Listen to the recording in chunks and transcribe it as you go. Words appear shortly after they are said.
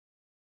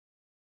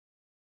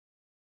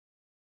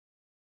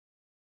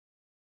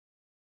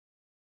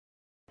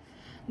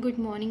Good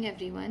morning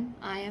everyone.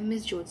 I am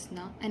Ms.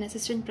 Jyotsna, an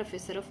assistant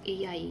professor of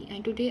AIE,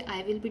 and today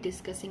I will be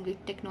discussing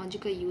with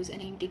technological use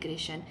and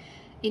integration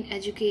in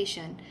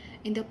education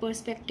in the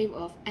perspective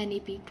of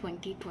NEP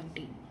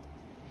 2020.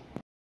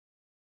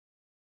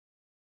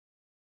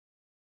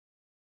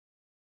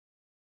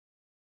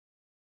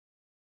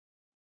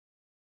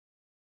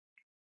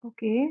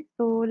 Okay,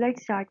 so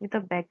let's start with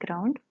the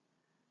background.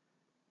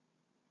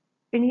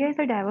 India is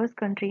a diverse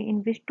country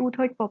in which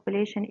two-thirds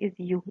population is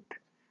youth.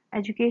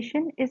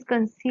 Education is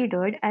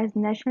considered as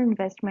national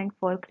investment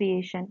for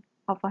creation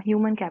of a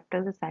human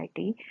capital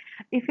society.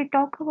 If we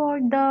talk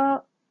about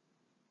the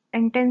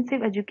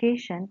intensive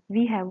education,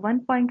 we have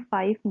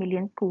 1.5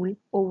 million schools,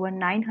 over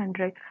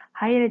 900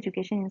 higher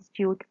education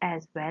institutes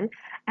as well,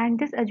 and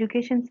this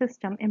education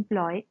system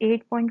employ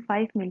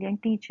 8.5 million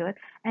teachers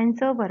and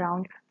serve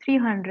around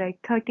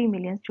 330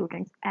 million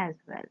students as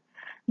well.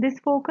 This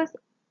focus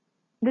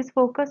this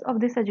focus of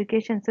this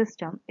education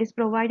system is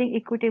providing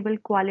equitable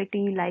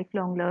quality,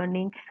 lifelong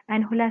learning,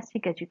 and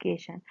holistic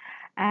education.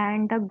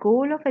 And the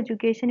goal of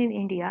education in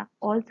India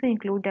also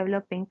include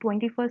developing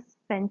 21st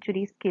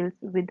century skills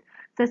with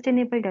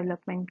sustainable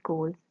development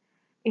goals.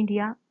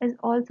 India is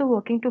also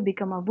working to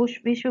become a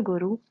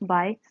Vishwaguru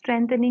by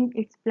strengthening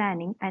its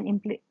planning and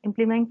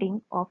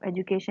implementing of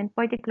education,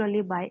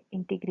 particularly by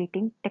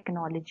integrating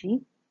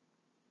technology.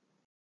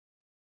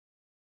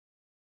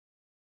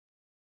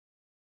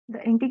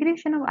 The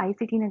integration of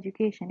ICT in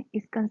education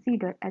is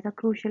considered as a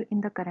crucial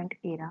in the current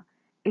era.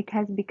 It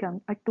has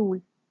become a tool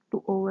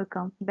to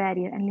overcome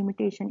barrier and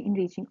limitation in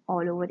reaching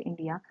all over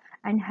India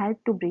and help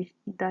to bridge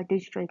the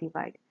digital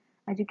divide.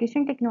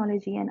 Education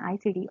technology and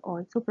ICT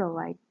also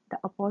provide the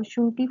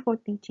opportunity for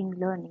teaching,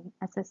 learning,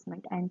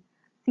 assessment and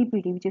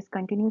CPD, which is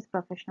continuous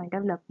professional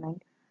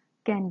development,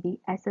 can be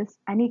assessed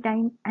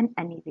anytime and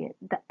anywhere.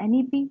 The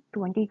NEP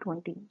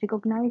 2020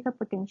 recognizes the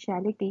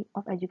potentiality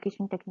of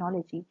education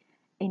technology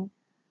in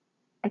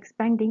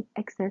expanding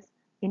access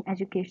in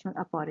educational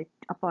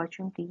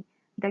opportunity.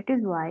 That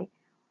is why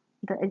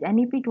the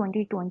NEP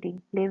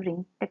 2020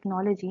 leveraging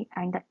technology,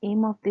 and the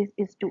aim of this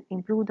is to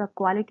improve the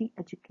quality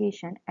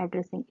education,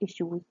 addressing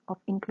issues of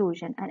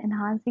inclusion and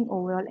enhancing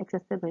overall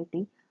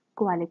accessibility,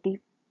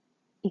 quality,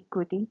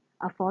 equity,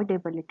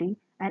 affordability,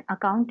 and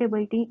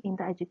accountability in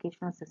the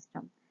educational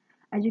system.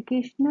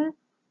 Educational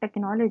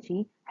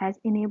technology has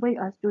enabled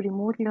us to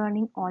remote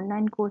learning,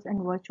 online course,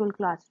 and virtual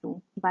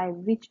classroom, by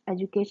which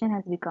education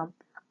has become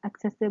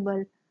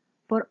accessible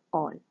for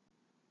all.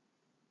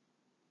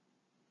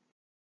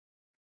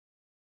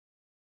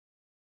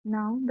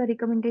 Now, the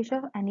recommendation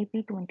of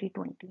NEP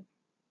 2020.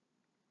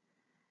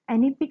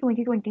 NEP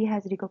 2020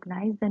 has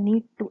recognized the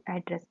need to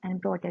address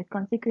and broader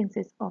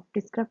consequences of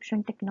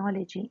disruption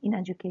technology in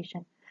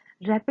education.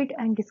 Rapid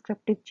and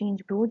disruptive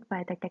change brought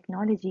by the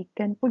technology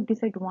can put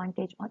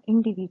disadvantage on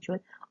individual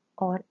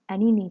or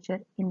any nature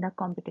in the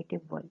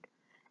competitive world.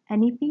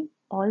 NEP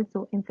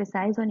also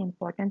emphasizes on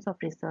importance of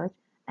research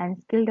and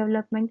skill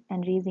development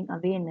and raising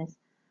awareness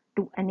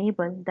to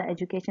enable the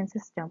education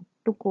system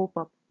to cope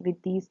up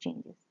with these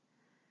changes.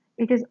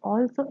 It is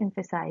also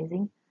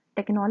emphasizing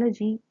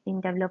technology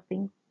in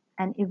developing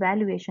an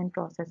evaluation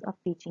process of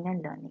teaching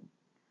and learning.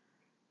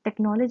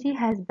 Technology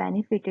has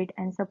benefited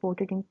and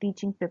supported in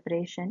teaching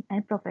preparation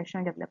and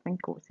professional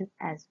development courses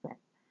as well.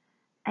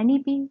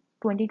 NEP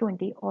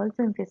 2020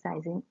 also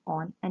emphasizing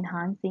on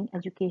enhancing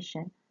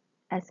education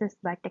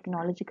assessed by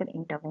technological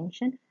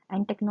intervention,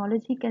 and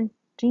technology can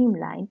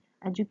streamline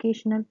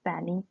educational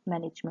planning,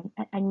 management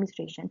and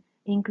administration,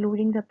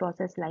 including the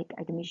process like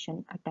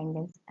admission,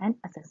 attendance and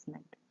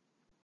assessment.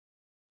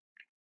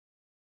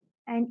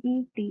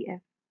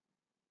 NETF.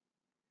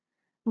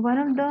 One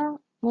of the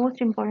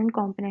most important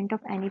component of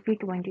NEP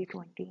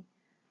 2020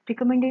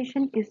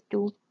 recommendation is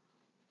to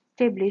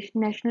establish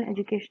National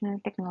Educational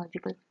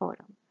Technological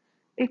Forum.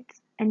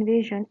 It's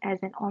envisioned as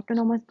an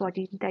autonomous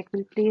body that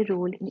will play a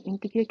role in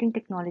integrating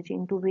technology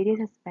into various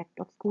aspects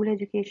of school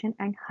education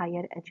and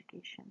higher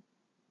education.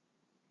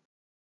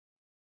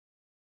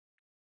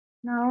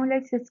 Now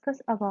let's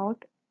discuss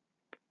about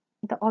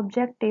the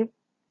objective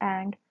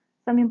and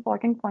some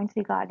important points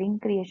regarding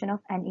creation of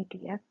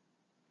NETF.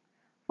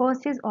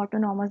 First is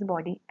autonomous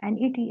body. An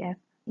ETF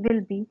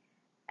will be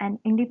an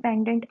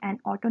independent and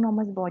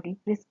autonomous body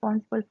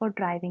responsible for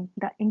driving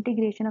the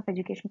integration of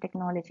education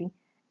technology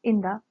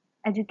in the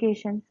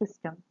education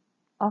system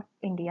of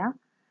India,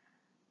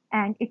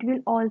 and it will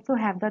also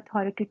have the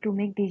authority to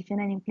make decisions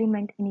and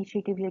implement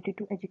initiatives related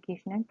to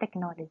education and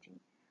technology.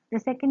 The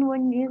second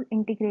one is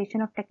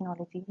integration of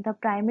technology. The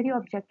primary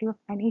objective of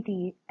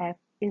NETF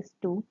is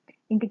to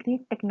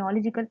integrate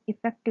technological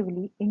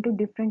effectively into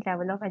different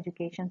levels of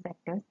education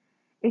sectors.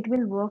 It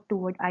will work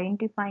toward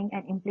identifying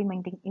and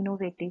implementing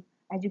innovative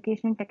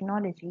educational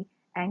technology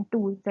and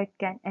tools that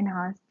can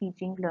enhance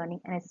teaching,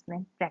 learning, and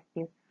assessment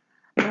practice.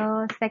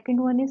 The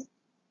second one is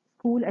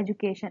school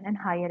education and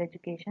higher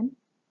education.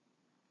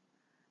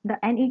 The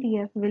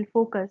NETF will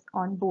focus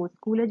on both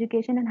school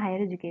education and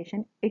higher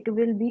education. It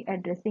will be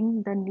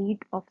addressing the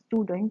need of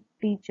student,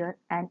 teacher,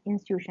 and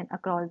institution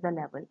across the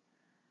level.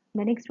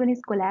 The next one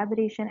is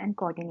collaboration and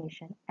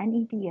coordination.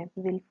 NETF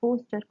will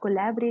foster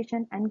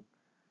collaboration and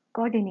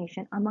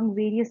coordination among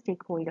various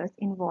stakeholders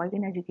involved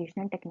in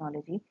education and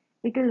technology.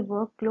 It will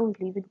work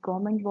closely with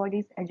government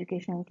bodies,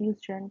 educational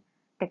institutions,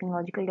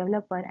 technological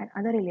developers, and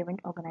other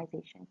relevant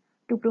organizations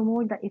to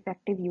promote the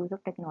effective use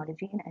of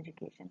technology in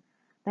education.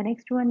 The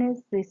next one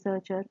is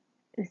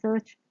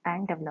research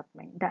and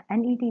development. The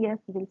NETF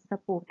will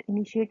support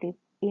initiatives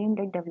aimed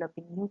at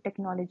developing new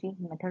technology,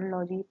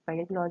 methodology,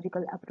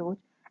 pedagogical approach,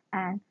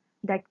 and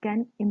that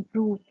can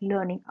improve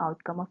learning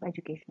outcome of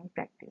educational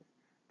practice.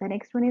 The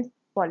next one is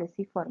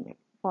policy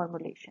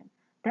formulation.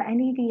 The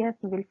NETF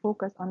will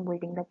focus on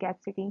building the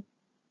capacity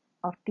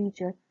of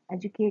teachers,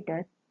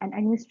 educators, and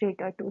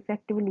administrators to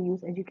effectively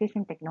use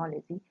education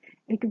technology.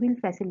 It will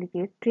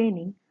facilitate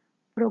training,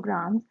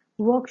 programs,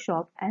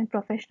 workshops, and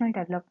professional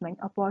development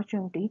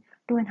opportunity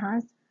to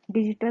enhance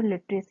digital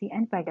literacy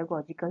and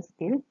pedagogical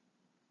skill.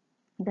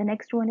 The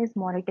next one is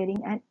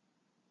monitoring and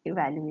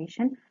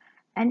evaluation.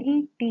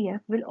 NETF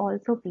will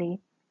also play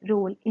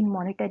role in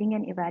monitoring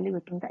and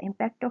evaluating the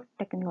impact of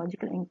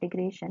technological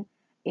integration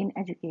in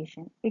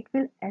education. It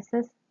will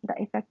assess the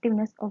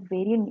effectiveness of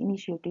various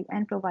initiatives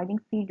and providing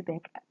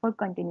feedback for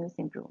continuous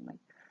improvement.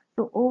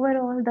 So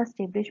overall, the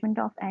establishment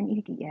of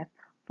NETF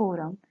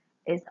forum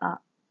is a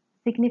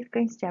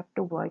significant step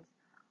towards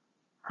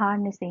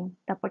harnessing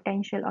the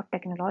potential of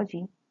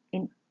technology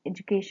in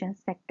education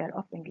sector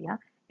of India.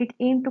 It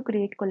aimed to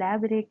create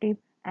collaborative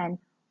and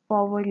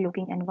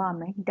forward-looking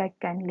environment that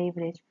can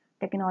leverage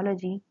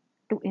technology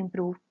to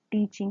improve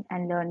teaching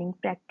and learning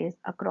practice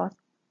across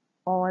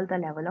all the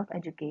level of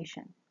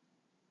education.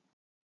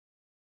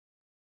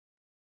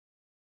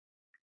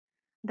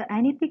 The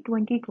NEP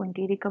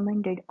 2020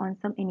 recommended on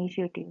some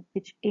initiatives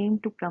which aim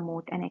to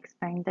promote and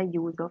expand the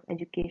use of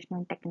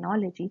educational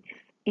technology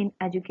in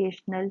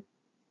educational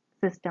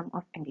system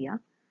of India,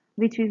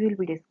 which we will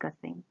be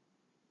discussing.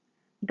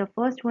 The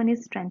first one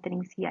is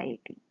strengthening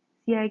CIT.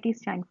 CIT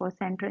stands for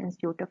Central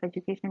Institute of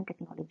Education and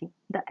Technology.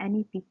 The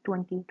NEP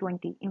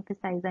 2020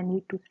 emphasized the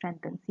need to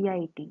strengthen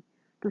CIT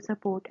to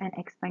support and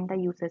expand the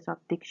usage of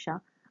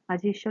Diksha, a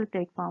digital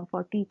platform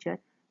for teachers,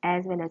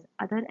 as well as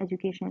other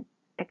education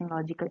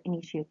technological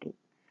initiatives.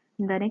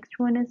 The next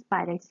one is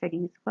pilot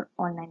studies for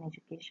online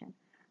education.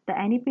 The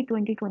NEP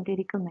 2020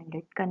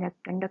 recommended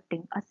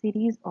conducting a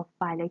series of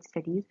pilot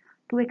studies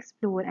to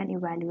explore and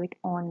evaluate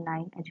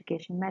online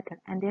education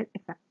methods and their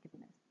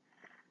effectiveness.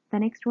 The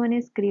next one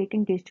is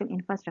creating digital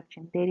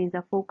infrastructure. There is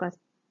a focus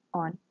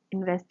on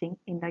investing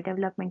in the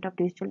development of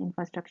digital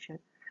infrastructure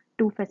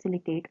to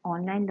facilitate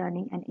online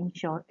learning and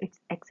ensure its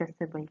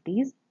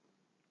accessibilities.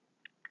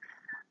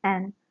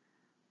 And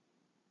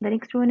the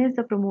next one is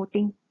the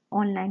promoting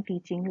online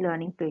teaching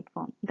learning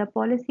platform. The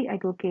policy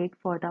advocate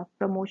for the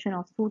promotion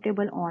of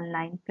suitable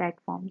online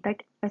platform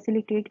that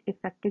facilitate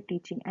effective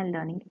teaching and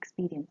learning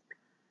experience.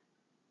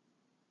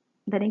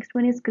 The next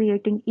one is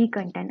creating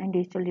e-content and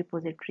digital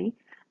repository.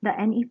 The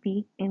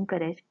NEP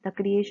encouraged the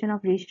creation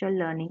of digital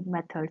learning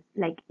methods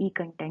like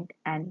e-content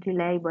and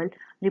reliable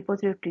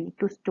repository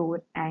to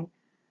store and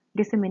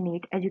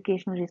disseminate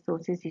educational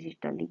resources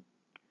digitally.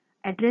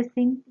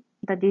 Addressing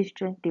the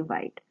digital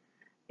divide.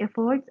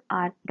 Efforts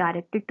are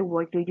directed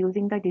towards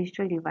reducing the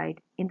digital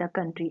divide in the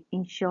country,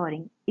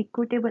 ensuring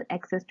equitable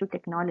access to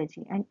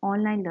technology and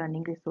online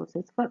learning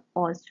resources for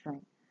all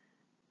students.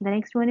 The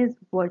next one is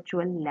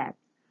virtual labs.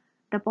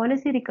 The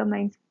policy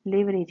recommends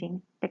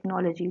leveraging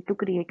technology to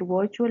create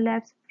virtual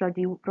labs,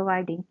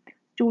 providing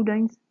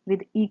students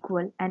with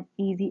equal and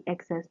easy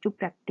access to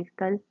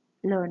practical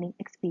learning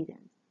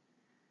experience.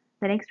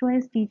 The next one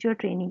is teacher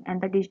training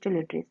and the digital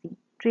literacy.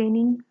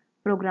 Training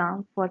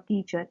program for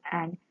teacher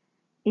and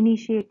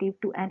initiative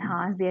to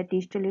enhance their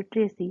digital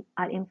literacy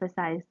are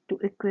emphasized to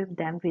equip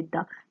them with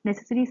the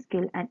necessary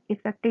skill and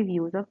effective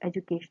use of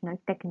educational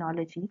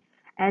technology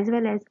as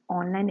well as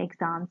online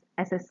exams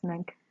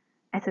assessment.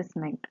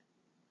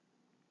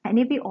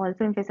 NEP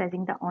also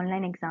emphasizing the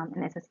online exam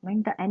and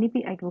assessment. The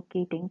NEP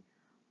advocating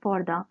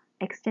for the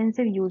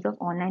extensive use of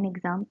online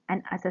exam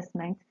and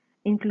assessments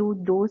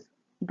include those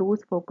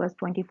focused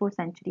 21st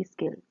century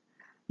skills.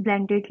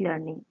 Blended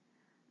learning.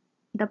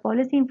 The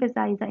policy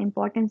emphasizes the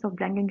importance of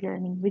blended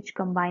learning which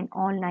combine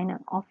online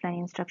and offline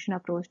instruction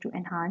approach to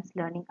enhance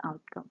learning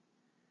outcome.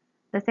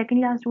 The second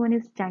last one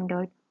is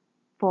standard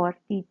for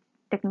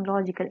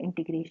technological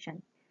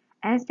integration.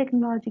 As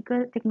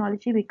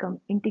technology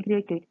become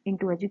integrated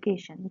into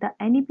education, the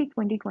NEP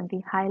 2020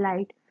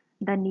 highlight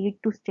the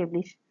need to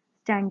establish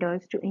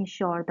standards to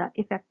ensure the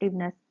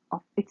effectiveness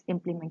of its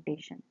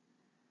implementation.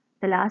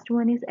 The last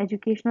one is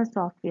educational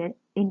software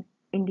in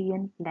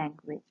Indian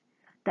language.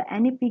 The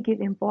NEP give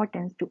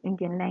importance to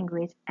Indian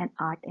language and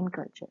art and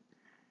culture.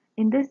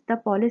 In this, the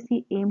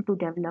policy aimed to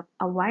develop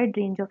a wide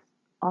range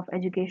of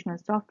educational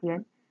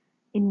software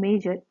in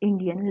major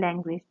Indian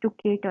language to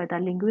cater the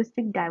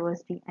linguistic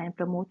diversity and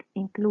promote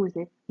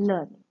inclusive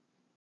learning.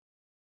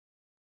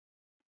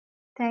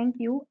 Thank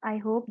you. I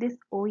hope this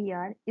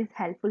OER is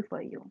helpful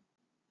for you.